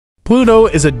Pluto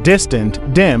is a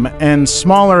distant, dim, and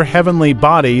smaller heavenly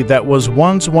body that was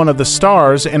once one of the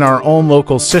stars in our own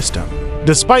local system.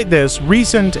 Despite this,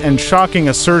 recent and shocking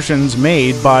assertions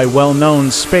made by well-known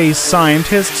space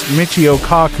scientists Michio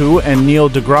Kaku and Neil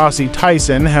deGrasse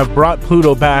Tyson have brought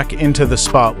Pluto back into the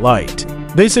spotlight.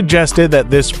 They suggested that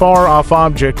this far-off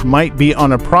object might be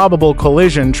on a probable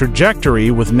collision trajectory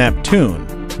with Neptune.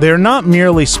 They are not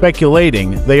merely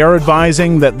speculating, they are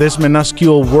advising that this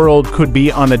minuscule world could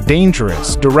be on a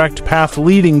dangerous, direct path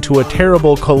leading to a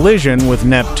terrible collision with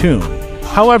Neptune.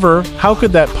 However, how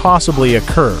could that possibly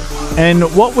occur? And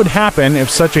what would happen if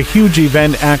such a huge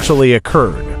event actually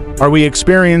occurred? Are we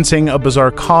experiencing a bizarre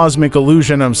cosmic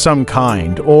illusion of some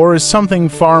kind, or is something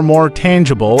far more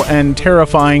tangible and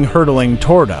terrifying hurtling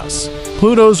toward us?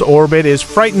 Pluto's orbit is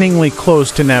frighteningly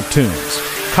close to Neptune's.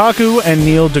 Kaku and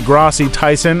Neil deGrasse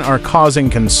Tyson are causing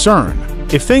concern.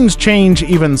 If things change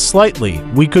even slightly,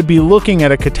 we could be looking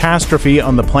at a catastrophe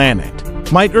on the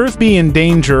planet. Might Earth be in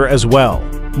danger as well?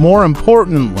 More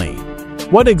importantly,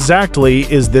 what exactly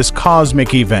is this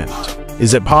cosmic event?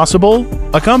 Is it possible?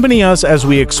 Accompany us as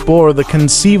we explore the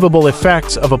conceivable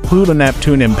effects of a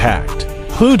Pluto-Neptune impact.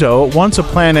 Pluto, once a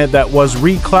planet that was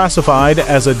reclassified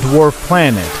as a dwarf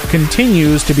planet,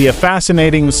 continues to be a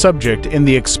fascinating subject in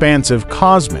the expansive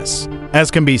cosmos. As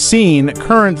can be seen,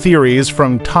 current theories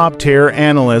from top-tier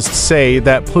analysts say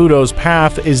that Pluto's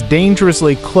path is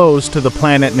dangerously close to the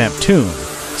planet Neptune.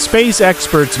 Space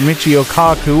experts Michio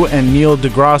Kaku and Neil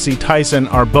deGrasse Tyson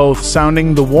are both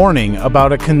sounding the warning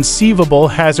about a conceivable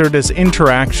hazardous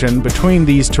interaction between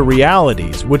these two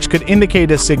realities, which could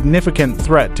indicate a significant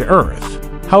threat to Earth.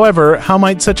 However, how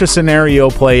might such a scenario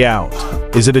play out?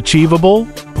 Is it achievable?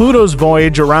 Pluto's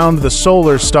voyage around the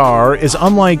solar star is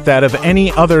unlike that of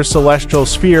any other celestial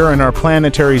sphere in our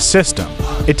planetary system.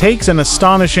 It takes an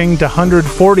astonishing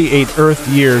 148 Earth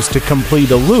years to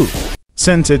complete a loop.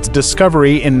 Since its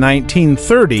discovery in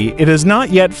 1930, it has not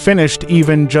yet finished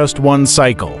even just one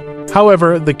cycle.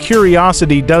 However, the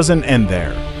curiosity doesn't end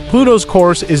there. Pluto's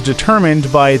course is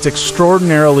determined by its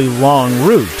extraordinarily long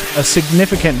route, a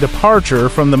significant departure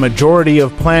from the majority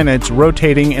of planets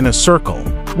rotating in a circle.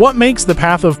 What makes the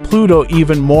path of Pluto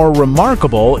even more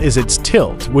remarkable is its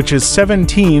tilt, which is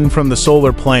 17 from the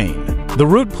solar plane. The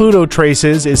route Pluto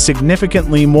traces is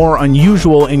significantly more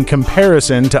unusual in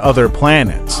comparison to other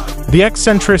planets. The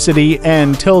eccentricity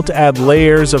and tilt add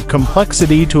layers of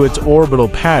complexity to its orbital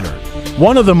pattern.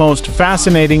 One of the most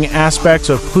fascinating aspects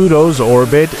of Pluto's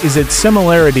orbit is its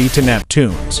similarity to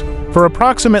Neptune's. For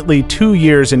approximately 2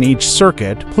 years in each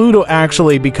circuit, Pluto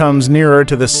actually becomes nearer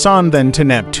to the Sun than to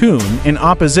Neptune, in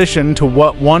opposition to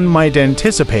what one might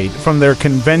anticipate from their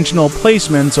conventional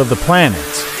placements of the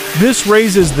planets. This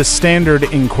raises the standard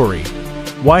inquiry: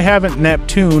 why haven't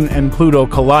Neptune and Pluto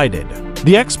collided?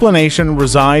 The explanation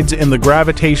resides in the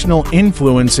gravitational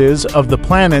influences of the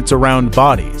planets around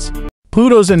bodies.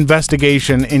 Pluto's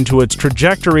investigation into its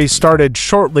trajectory started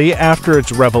shortly after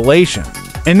its revelation.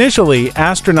 Initially,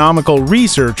 astronomical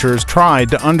researchers tried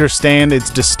to understand its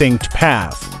distinct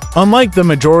path. Unlike the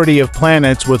majority of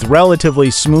planets with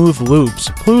relatively smooth loops,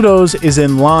 Pluto's is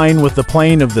in line with the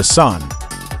plane of the Sun.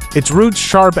 Its route's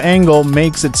sharp angle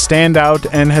makes it stand out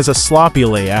and has a sloppy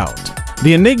layout.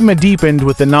 The enigma deepened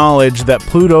with the knowledge that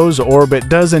Pluto's orbit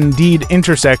does indeed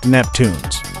intersect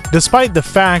Neptune's. Despite the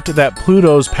fact that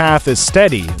Pluto's path is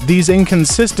steady, these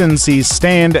inconsistencies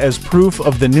stand as proof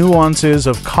of the nuances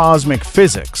of cosmic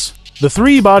physics. The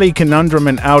three-body conundrum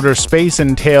in outer space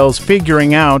entails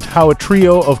figuring out how a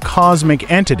trio of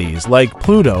cosmic entities like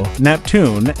Pluto,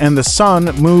 Neptune, and the Sun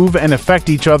move and affect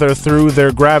each other through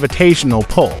their gravitational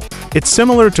pull. It's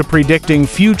similar to predicting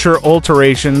future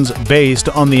alterations based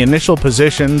on the initial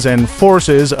positions and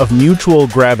forces of mutual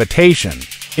gravitation.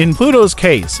 In Pluto's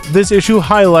case, this issue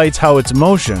highlights how its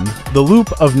motion, the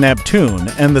loop of Neptune,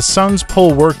 and the Sun's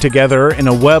pull work together in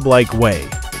a web-like way.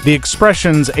 The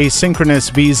expressions asynchronous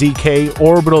VZK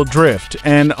orbital drift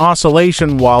and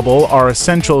oscillation wobble are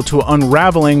essential to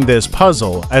unraveling this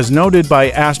puzzle, as noted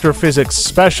by astrophysics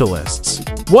specialists.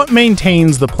 What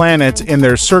maintains the planets in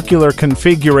their circular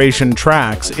configuration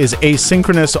tracks is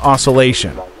asynchronous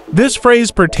oscillation. This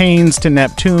phrase pertains to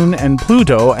Neptune and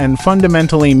Pluto and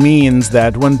fundamentally means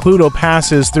that when Pluto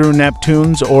passes through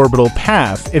Neptune's orbital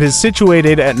path, it is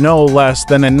situated at no less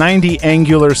than a 90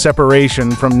 angular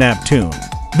separation from Neptune.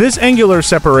 This angular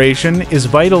separation is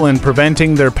vital in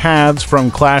preventing their paths from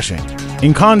clashing.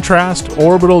 In contrast,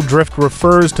 orbital drift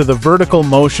refers to the vertical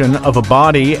motion of a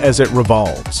body as it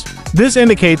revolves. This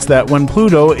indicates that when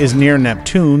Pluto is near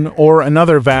Neptune or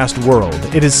another vast world,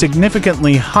 it is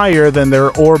significantly higher than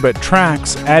their orbit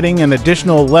tracks, adding an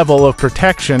additional level of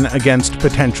protection against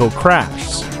potential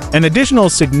crash. An additional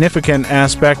significant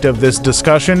aspect of this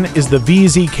discussion is the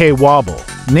VZK wobble,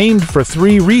 named for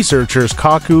three researchers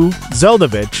Kaku,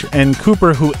 Zeldovich, and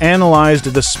Cooper who analyzed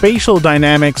the spatial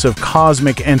dynamics of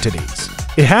cosmic entities.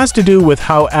 It has to do with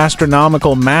how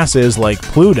astronomical masses like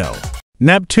Pluto,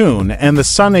 Neptune, and the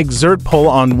Sun exert pull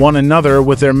on one another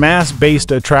with their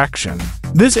mass-based attraction.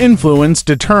 This influence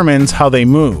determines how they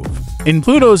move. In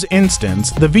Pluto's instance,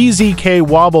 the VZK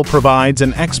wobble provides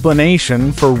an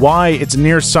explanation for why its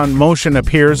near-Sun motion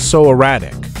appears so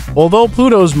erratic. Although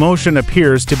Pluto's motion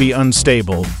appears to be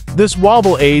unstable, this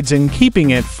wobble aids in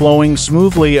keeping it flowing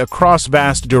smoothly across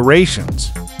vast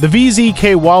durations. The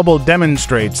VZK wobble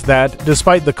demonstrates that,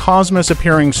 despite the cosmos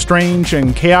appearing strange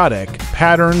and chaotic,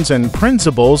 patterns and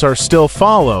principles are still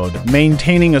followed,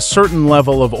 maintaining a certain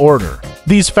level of order.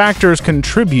 These factors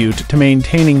contribute to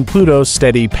maintaining Pluto's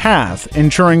steady path,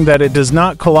 ensuring that it does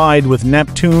not collide with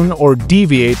Neptune or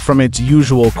deviate from its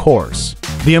usual course.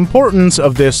 The importance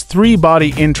of this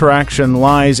three-body interaction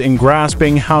lies in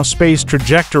grasping how space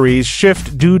trajectories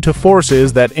shift due to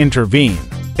forces that intervene.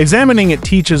 Examining it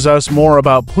teaches us more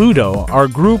about Pluto, our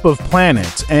group of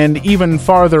planets, and even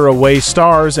farther away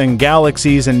stars and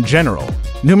galaxies in general.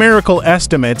 Numerical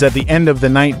estimates at the end of the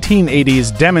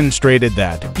 1980s demonstrated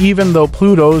that, even though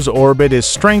Pluto's orbit is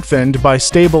strengthened by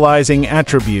stabilizing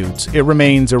attributes, it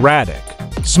remains erratic.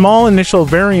 Small initial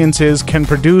variances can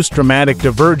produce dramatic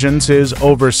divergences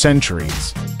over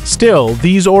centuries. Still,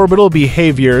 these orbital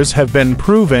behaviors have been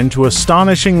proven to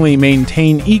astonishingly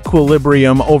maintain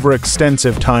equilibrium over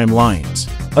extensive timelines.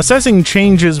 Assessing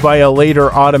changes via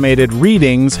later automated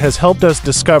readings has helped us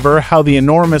discover how the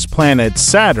enormous planets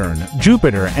Saturn,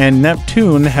 Jupiter, and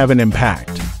Neptune have an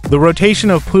impact. The rotation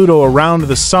of Pluto around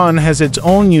the Sun has its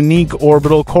own unique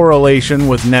orbital correlation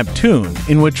with Neptune,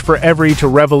 in which for every 2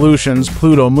 revolutions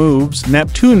Pluto moves,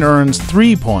 Neptune earns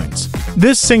 3 points.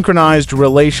 This synchronized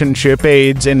relationship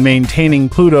aids in maintaining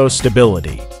Pluto's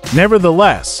stability.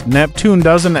 Nevertheless, Neptune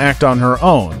doesn't act on her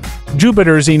own.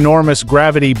 Jupiter's enormous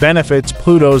gravity benefits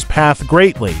Pluto's path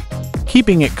greatly,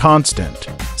 keeping it constant.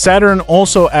 Saturn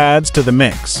also adds to the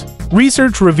mix.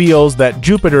 Research reveals that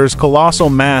Jupiter's colossal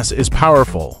mass is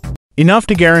powerful, enough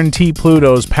to guarantee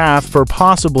Pluto's path for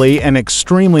possibly an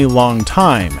extremely long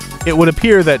time. It would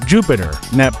appear that Jupiter,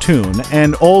 Neptune,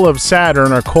 and all of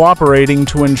Saturn are cooperating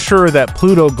to ensure that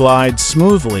Pluto glides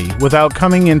smoothly without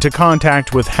coming into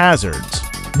contact with hazards.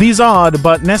 These odd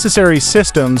but necessary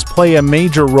systems play a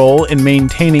major role in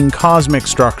maintaining cosmic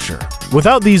structure.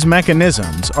 Without these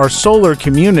mechanisms, our solar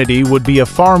community would be a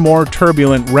far more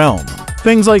turbulent realm.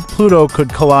 Things like Pluto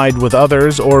could collide with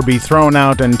others or be thrown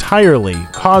out entirely,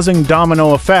 causing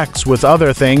domino effects with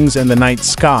other things in the night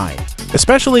sky.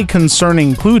 Especially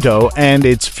concerning Pluto and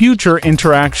its future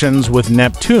interactions with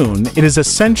Neptune, it is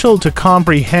essential to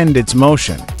comprehend its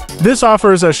motion. This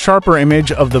offers a sharper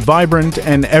image of the vibrant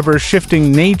and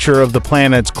ever-shifting nature of the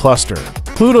planet's cluster.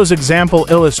 Pluto's example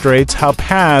illustrates how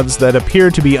paths that appear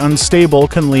to be unstable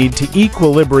can lead to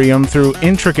equilibrium through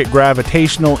intricate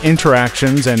gravitational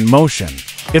interactions and motion.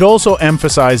 It also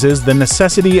emphasizes the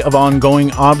necessity of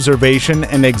ongoing observation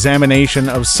and examination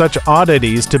of such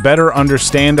oddities to better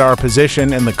understand our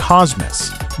position in the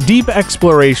cosmos. Deep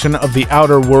exploration of the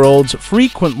outer worlds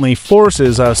frequently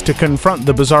forces us to confront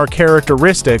the bizarre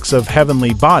characteristics of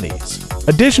heavenly bodies.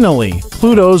 Additionally,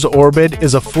 Pluto's orbit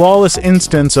is a flawless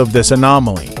instance of this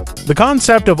anomaly. The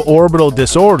concept of orbital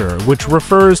disorder, which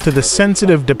refers to the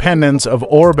sensitive dependence of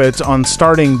orbits on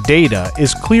starting data,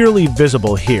 is clearly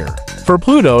visible here. For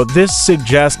Pluto, this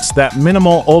suggests that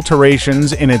minimal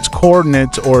alterations in its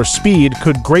coordinates or speed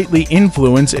could greatly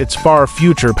influence its far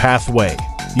future pathway.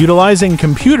 Utilizing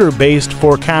computer-based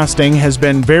forecasting has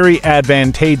been very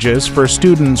advantageous for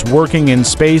students working in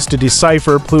space to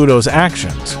decipher Pluto's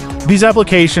actions. These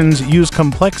applications use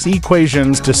complex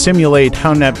equations to simulate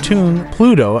how Neptune,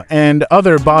 Pluto, and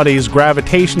other bodies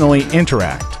gravitationally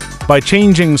interact. By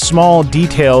changing small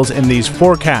details in these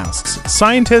forecasts,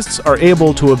 scientists are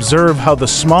able to observe how the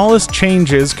smallest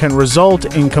changes can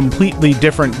result in completely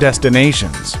different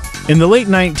destinations. In the late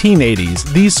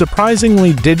 1980s, these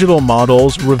surprisingly digital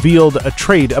models revealed a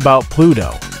trait about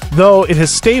Pluto. Though it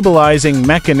has stabilizing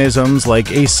mechanisms like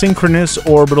asynchronous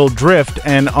orbital drift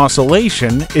and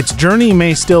oscillation, its journey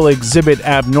may still exhibit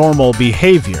abnormal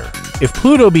behavior. If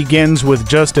Pluto begins with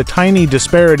just a tiny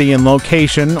disparity in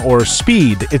location or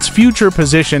speed, its future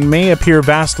position may appear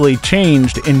vastly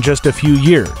changed in just a few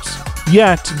years.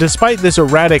 Yet, despite this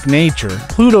erratic nature,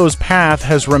 Pluto's path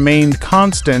has remained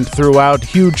constant throughout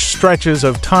huge stretches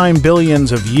of time,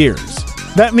 billions of years.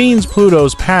 That means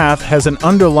Pluto's path has an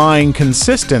underlying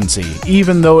consistency,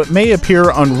 even though it may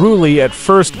appear unruly at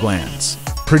first glance.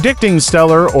 Predicting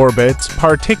stellar orbits,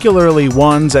 particularly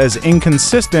ones as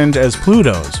inconsistent as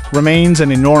Pluto's, remains an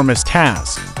enormous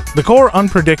task. The core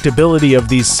unpredictability of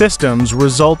these systems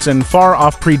results in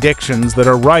far-off predictions that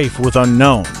are rife with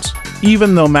unknowns.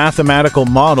 Even though mathematical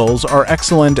models are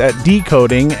excellent at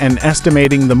decoding and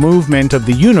estimating the movement of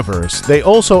the universe, they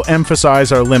also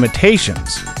emphasize our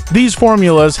limitations. These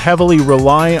formulas heavily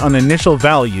rely on initial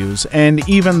values, and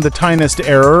even the tiniest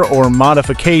error or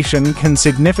modification can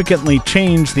significantly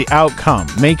change the outcome,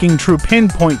 making true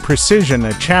pinpoint precision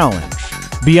a challenge.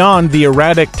 Beyond the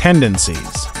erratic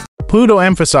tendencies, Pluto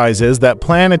emphasizes that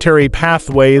planetary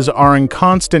pathways are in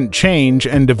constant change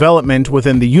and development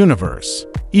within the universe.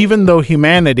 Even though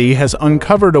humanity has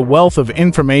uncovered a wealth of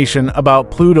information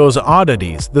about Pluto's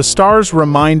oddities, the stars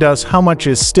remind us how much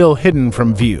is still hidden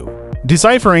from view.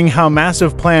 Deciphering how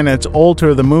massive planets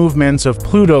alter the movements of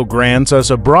Pluto grants us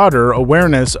a broader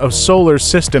awareness of solar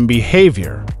system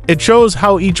behavior. It shows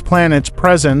how each planet's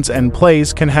presence and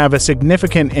place can have a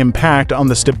significant impact on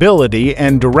the stability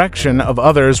and direction of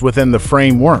others within the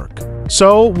framework.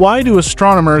 So, why do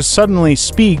astronomers suddenly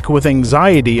speak with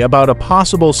anxiety about a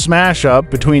possible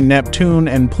smash-up between Neptune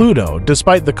and Pluto,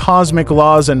 despite the cosmic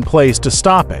laws in place to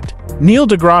stop it? Neil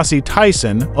deGrasse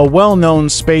Tyson, a well-known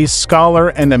space scholar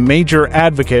and a major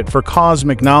advocate for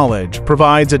cosmic knowledge,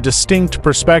 provides a distinct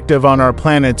perspective on our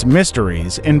planet's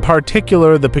mysteries, in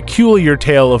particular the peculiar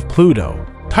tale of Pluto.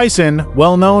 Tyson,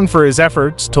 well known for his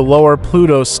efforts to lower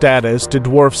Pluto's status to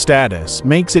dwarf status,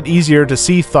 makes it easier to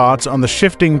see thoughts on the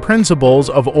shifting principles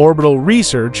of orbital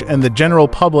research and the general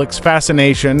public's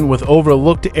fascination with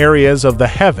overlooked areas of the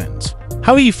heavens.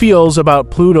 How he feels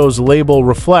about Pluto's label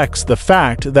reflects the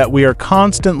fact that we are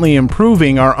constantly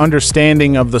improving our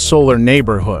understanding of the solar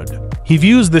neighborhood. He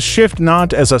views the shift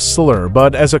not as a slur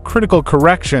but as a critical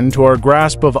correction to our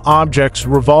grasp of objects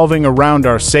revolving around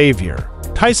our savior.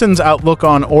 Tyson's outlook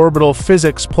on orbital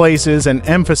physics places an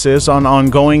emphasis on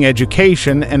ongoing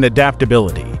education and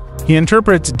adaptability. He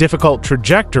interprets difficult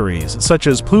trajectories, such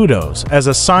as Pluto's, as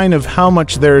a sign of how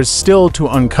much there is still to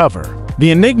uncover. The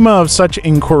enigma of such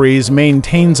inquiries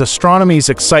maintains astronomy's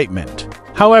excitement.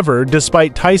 However,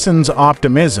 despite Tyson's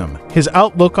optimism, his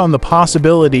outlook on the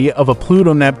possibility of a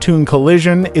Pluto-Neptune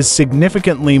collision is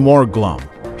significantly more glum.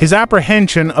 His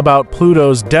apprehension about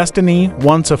Pluto's destiny,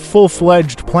 once a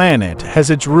full-fledged planet,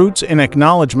 has its roots in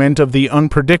acknowledgement of the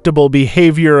unpredictable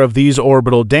behavior of these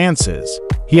orbital dances.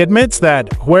 He admits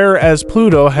that, whereas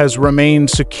Pluto has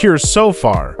remained secure so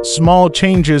far, small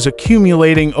changes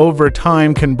accumulating over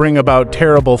time can bring about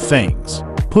terrible things.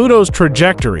 Pluto's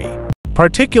trajectory,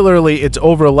 particularly its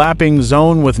overlapping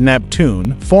zone with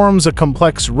Neptune, forms a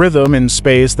complex rhythm in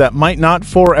space that might not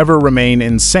forever remain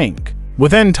in sync.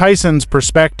 Within Tyson's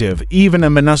perspective, even a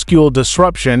minuscule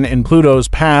disruption in Pluto's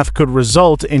path could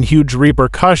result in huge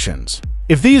repercussions.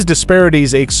 If these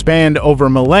disparities expand over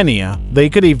millennia, they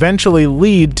could eventually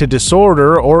lead to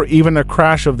disorder or even a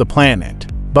crash of the planet.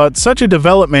 But such a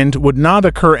development would not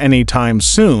occur anytime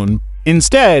soon.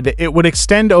 Instead, it would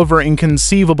extend over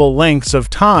inconceivable lengths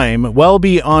of time well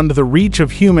beyond the reach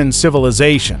of human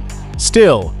civilization.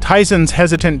 Still, Tyson's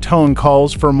hesitant tone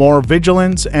calls for more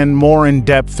vigilance and more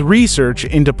in-depth research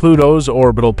into Pluto's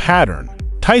orbital pattern.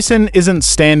 Tyson isn't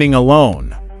standing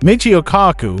alone. Michio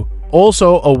Kaku,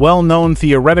 also a well-known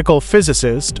theoretical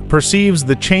physicist, perceives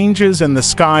the changes in the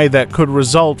sky that could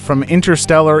result from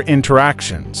interstellar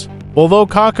interactions. Although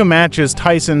Kaku matches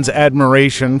Tyson's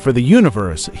admiration for the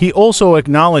universe, he also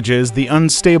acknowledges the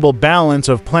unstable balance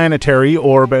of planetary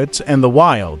orbits and the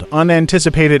wild,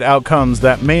 unanticipated outcomes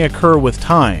that may occur with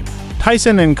time.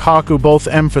 Tyson and Kaku both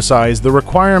emphasize the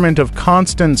requirement of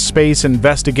constant space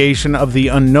investigation of the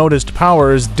unnoticed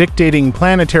powers dictating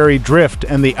planetary drift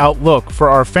and the outlook for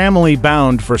our family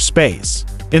bound for space.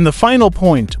 In the final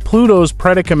point, Pluto's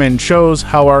predicament shows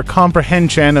how our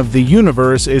comprehension of the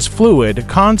universe is fluid,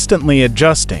 constantly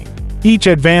adjusting. Each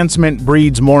advancement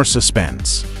breeds more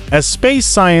suspense. As space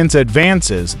science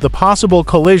advances, the possible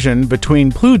collision between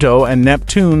Pluto and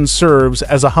Neptune serves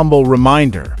as a humble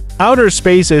reminder. Outer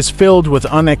space is filled with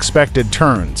unexpected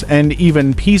turns, and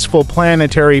even peaceful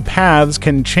planetary paths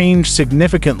can change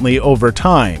significantly over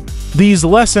time. These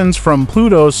lessons from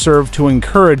Pluto serve to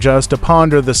encourage us to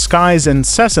ponder the skies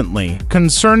incessantly,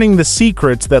 concerning the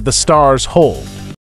secrets that the stars hold.